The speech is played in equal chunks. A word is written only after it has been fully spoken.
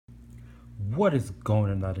What is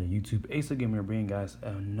going on out of YouTube? Asa Gamer bringing guys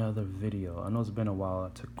another video. I know it's been a while. I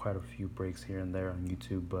took quite a few breaks here and there on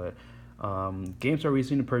YouTube, but games are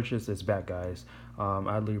recently purchased. It's back, guys.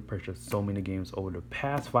 I literally purchased so many games over the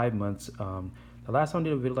past 5 months. The last time I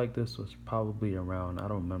did a video like this was probably around, I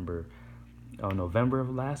don't remember, November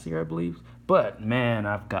of last year, I believe. But man,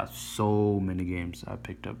 I've got so many games I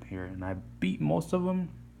picked up here, and I beat most of them,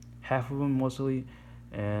 half of them mostly,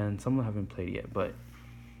 and some of them I haven't played yet. But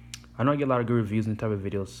I know I get a lot of good reviews in the type of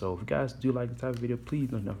videos, so if you guys do like the type of video, please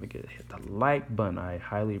don't forget to hit the like button. I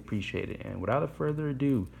highly appreciate it. And without further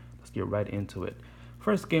ado, let's get right into it.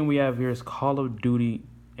 First game we have here is Call of Duty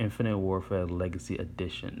Infinite Warfare Legacy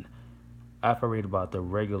Edition. I've already bought the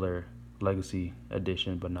regular Legacy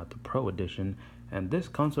Edition, but not the Pro Edition. And this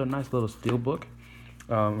comes with a nice little steelbook.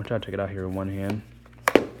 I'm going to try to take it out here in one hand.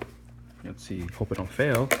 Let's see, hope it don't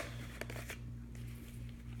fail.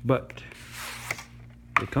 But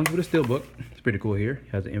it comes with a steelbook. It's pretty cool here.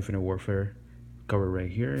 It has the Infinite Warfare cover right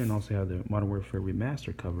here, and also have the Modern Warfare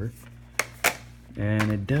Remastered cover.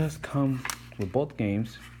 And it does come with both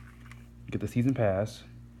games. You get the Season Pass,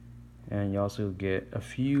 and you also get a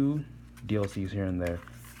few DLCs here and there.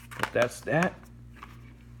 But that's that.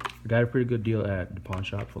 I got a pretty good deal at the pawn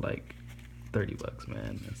shop for like 30 bucks,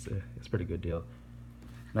 man. It's a pretty good deal.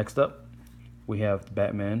 Next up, we have the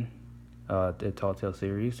Batman, the Telltale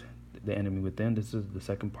series. The Enemy Within. This is the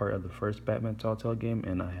second part of the first Batman Telltale game,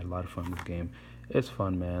 and I had a lot of fun with this game. It's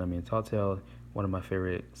fun, man. I mean, Telltale, one of my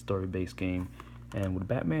favorite story-based game, and with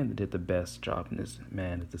Batman, they did the best job in this.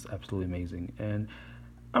 Man, it's just absolutely amazing. And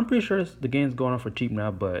I'm pretty sure the game's going on for cheap now,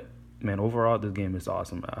 but man, overall, this game is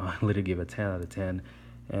awesome. I literally give it a 10 out of 10.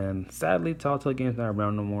 And sadly, Telltale game's not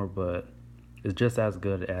around no more, but it's just as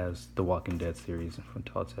good as the Walking Dead series from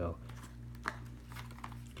Telltale.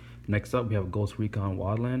 Next up, we have Ghost Recon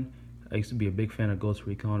Wildland. I used to be a big fan of Ghost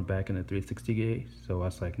Recon back in the 360 days, so I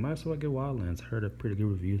was like, might as well get Wildlands. I heard a pretty good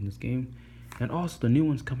reviews in this game. And also, the new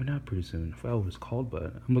one's coming out pretty soon. I forgot what it's called, but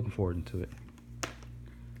I'm looking forward to it.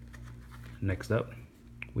 Next up,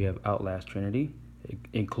 we have Outlast Trinity. It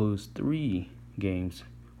includes 3 games.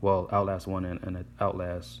 Well, Outlast 1 and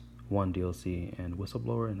Outlast 1 DLC, and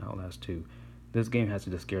Whistleblower and Outlast 2. This game has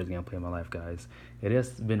the scariest gameplay in my life, guys. It has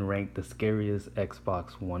been ranked the scariest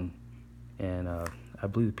Xbox One, and I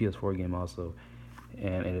believe the PS4 game also,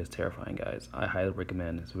 and it is terrifying, guys. I highly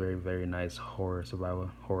recommend. It's a very, very nice horror, survival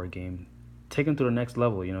horror game. Taken to the next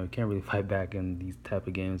level. You know, you can't really fight back in these type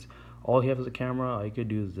of games. All you have is a camera. All you could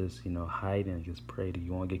do is just, you know, hide and just pray that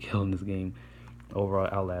you won't get killed in this game. Overall,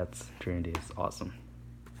 Outlast Trinity is awesome.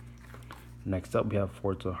 Next up, we have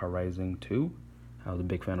Forza Horizon 2. I was a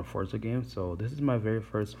big fan of Forza games, so this is my very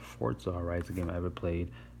first Forza Horizon game I ever played.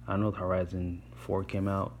 I know Horizon 4 came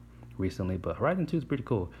out recently, but Horizon 2 is pretty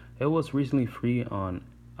cool. It was recently free on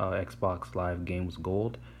Xbox Live Games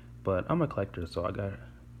Gold, but I'm a collector, so I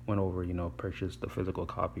went over, you know, purchased the physical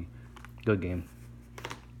copy. Good game.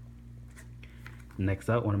 Next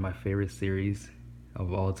up, one of my favorite series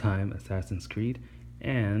of all time, Assassin's Creed,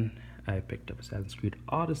 and I picked up Assassin's Creed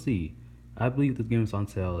Odyssey. I believe this game is on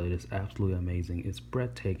sale. It is absolutely amazing. It's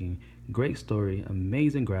breathtaking, great story,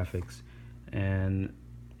 amazing graphics, and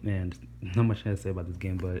man, not much to say about this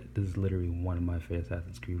game, but this is literally one of my favorite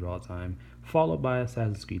Assassin's Creed of all time, followed by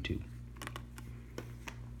Assassin's Creed 2.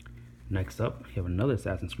 Next up, we have another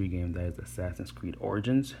Assassin's Creed game, that is Assassin's Creed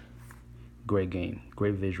Origins. Great game,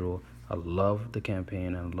 great visual. I love the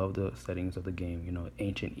campaign, and I love the settings of the game, you know,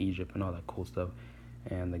 ancient Egypt and all that cool stuff.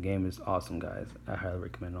 And the game is awesome, guys. I highly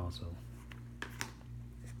recommend it also.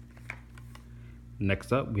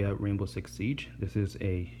 Next up, we have Rainbow Six Siege. This is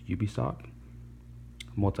a Ubisoft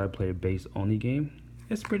multiplayer based only game.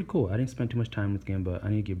 It's pretty cool. I didn't spend too much time in this game, but I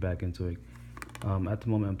need to get back into it. At the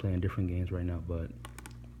moment, I'm playing different games right now, but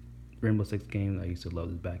Rainbow Six games, I used to love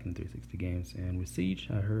this back in 360 games. And with Siege,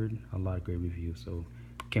 I heard a lot of great reviews, so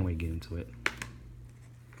can't wait to get into it.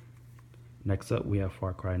 Next up, we have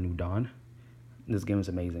Far Cry New Dawn. This game is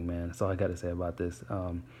amazing, man. That's all I got to say about this.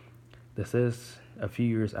 This is a few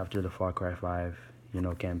years after the Far Cry 5, you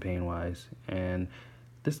know, campaign-wise, and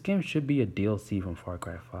this game should be a DLC from Far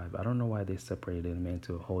Cry 5. I don't know why they separated it and made it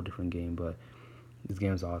into a whole different game, but this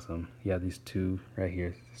game is awesome. You have these two right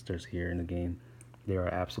here, sisters here in the game. They are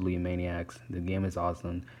absolutely maniacs. The game is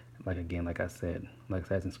awesome. Like I said, like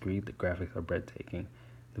Assassin's Creed, the graphics are breathtaking.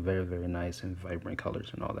 They're very, very nice and vibrant colors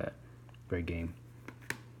and all that. Great game.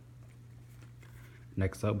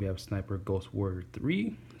 Next up, we have Sniper Ghost Warrior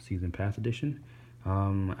 3 Season Pass Edition.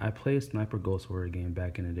 I played Sniper Ghost Warrior game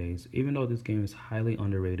back in the days. Even though this game is highly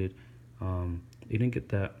underrated, it didn't get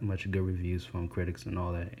that much good reviews from critics and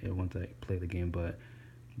all that once I played the game, but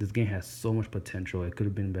This game has so much potential. It could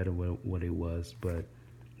have been better what it was, but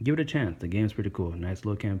give it a chance. The game's pretty cool. Nice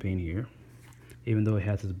little campaign here. Even though it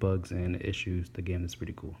has its bugs and issues, the game is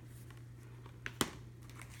pretty cool.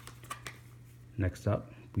 Next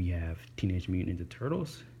up, we have Teenage Mutant Ninja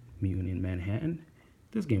Turtles, Mutant in Manhattan.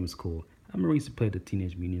 This game is cool. I remember we used to play the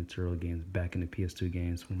Teenage Mutant Ninja Turtle games back in the PS2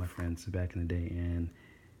 games with my friends back in the day, and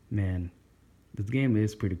man, this game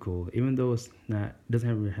is pretty cool. Even though it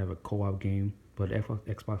doesn't really have a co-op game, but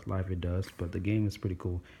Xbox Live it does. But the game is pretty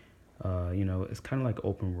cool. You know, it's kind of like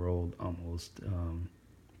open world almost.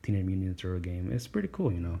 Teenage Mutant Ninja Turtle game. It's pretty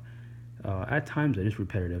cool, you know. At times it is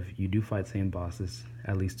repetitive. You do fight same bosses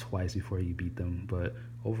at least twice before you beat them, but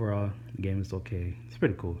overall the game is okay. It's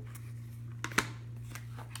pretty cool.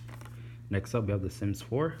 Next up we have The Sims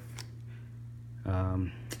 4.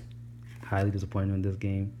 Highly disappointed in this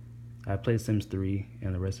game. I played Sims 3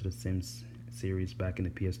 and the rest of the Sims series back in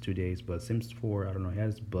the PS2 days, but Sims 4, I don't know, it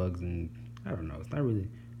has bugs and I don't know, it's not really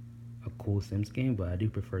a cool Sims game, but I do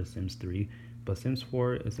prefer Sims 3. But Sims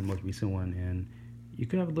 4 is the most recent one, and you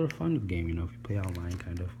could have a little fun with the game, you know, if you play online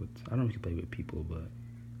kind of. I don't know if you play with people, but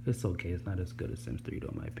it's okay. It's not as good as Sims 3 though,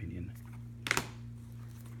 in my opinion.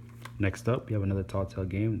 Next up, we have another Telltale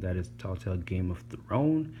game. That is Telltale Game of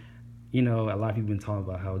Thrones. You know, a lot of people have been talking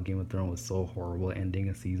about how Game of Thrones was so horrible ending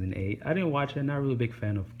in season 8. I didn't watch it. I'm not really a big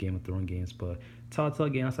fan of Game of Thrones games, but Telltale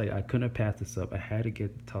game, I was like, I couldn't have passed this up. I had to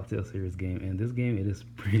get the Telltale series game, and this game, it is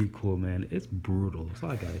pretty cool, man. It's brutal. That's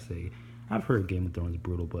all I gotta say. I've heard Game of Thrones is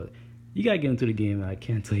brutal, but you gotta get into the game. I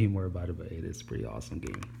can't tell you more about it, but it is a pretty awesome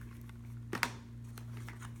game.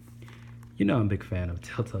 You know I'm a big fan of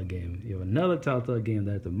Telltale game. You have another Telltale game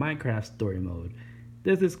that's the Minecraft story mode.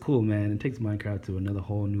 This is cool, man. It takes Minecraft to another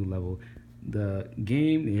whole new level. The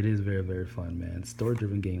game, it is very, very fun, man.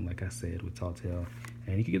 Story-driven game, like I said, with Telltale.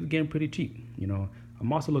 And you can get the game pretty cheap, you know.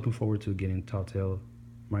 I'm also looking forward to getting Telltale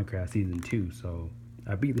Minecraft Season 2. So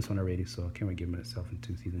I beat this one already, so I can't wait to get myself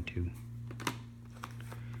into Season 2.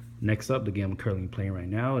 Next up, the game I'm currently playing right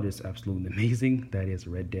now, it is absolutely amazing. That is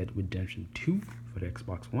Red Dead Redemption 2 for the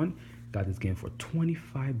Xbox One. Got this game for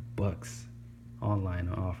 $25 online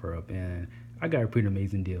on OfferUp, and I got a pretty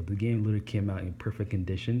amazing deal. The game literally came out in perfect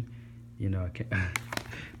condition. You know,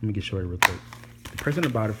 let me get shorted real quick. The person I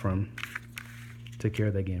bought it from took care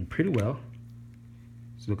of that game pretty well.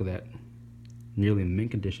 So look at that. Nearly in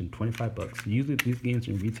mint condition, $25. Usually these games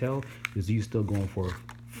in retail is usually still going for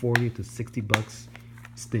 $40 to $60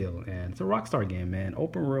 still. And it's a Rockstar game, man.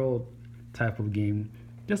 Open world type of game.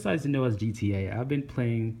 Just as you know as GTA, I've been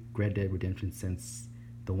playing Red Dead Redemption since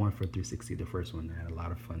the one for 360, the first one. I had a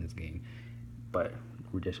lot of fun in this game. But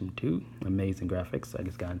Redemption 2, amazing graphics. I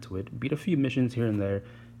just got into it. Beat a few missions here and there.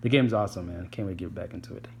 The game's awesome, man. Can't wait to get back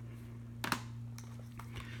into it.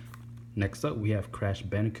 Next up, we have Crash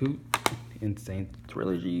Bandicoot Insane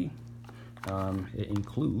Trilogy. It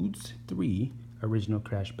includes 3 original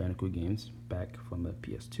Crash Bandicoot games back from the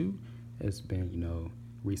PS2. It's been, you know,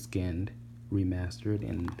 reskinned, remastered,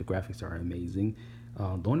 and the graphics are amazing.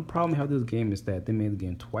 The only problem I have with this game is that they made the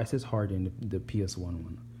game twice as hard in the PS1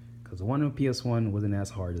 one. Because the one on PS1 wasn't as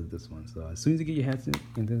hard as this one. So as soon as you get your hands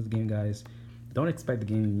into this game, guys, don't expect the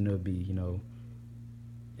game, you know, to be, you know,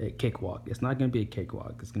 a cakewalk. It's not going to be a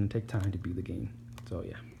cakewalk. It's going to take time to beat the game. So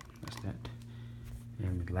yeah, that's that.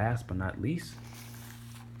 And last but not least,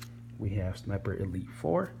 we have Sniper Elite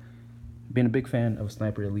 4. Been a big fan of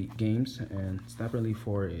Sniper Elite games, and Sniper Elite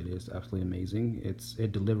 4, it is absolutely amazing.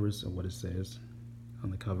 It delivers what it says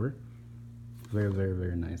on the cover. Very, very,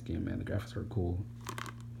 very nice game, man. The graphics are cool.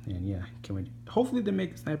 And yeah, can we hopefully they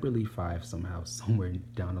make Sniper Elite 5 somehow, somewhere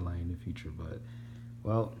down the line in the future. But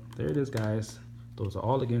well, there it is, guys. Those are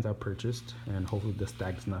all the games I purchased, and hopefully the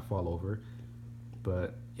stack does not fall over.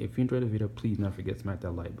 But if you enjoyed the video, please don't forget to smack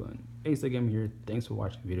that like button. Ace Gamer here. Thanks for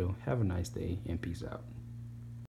watching the video. Have a nice day, and peace out.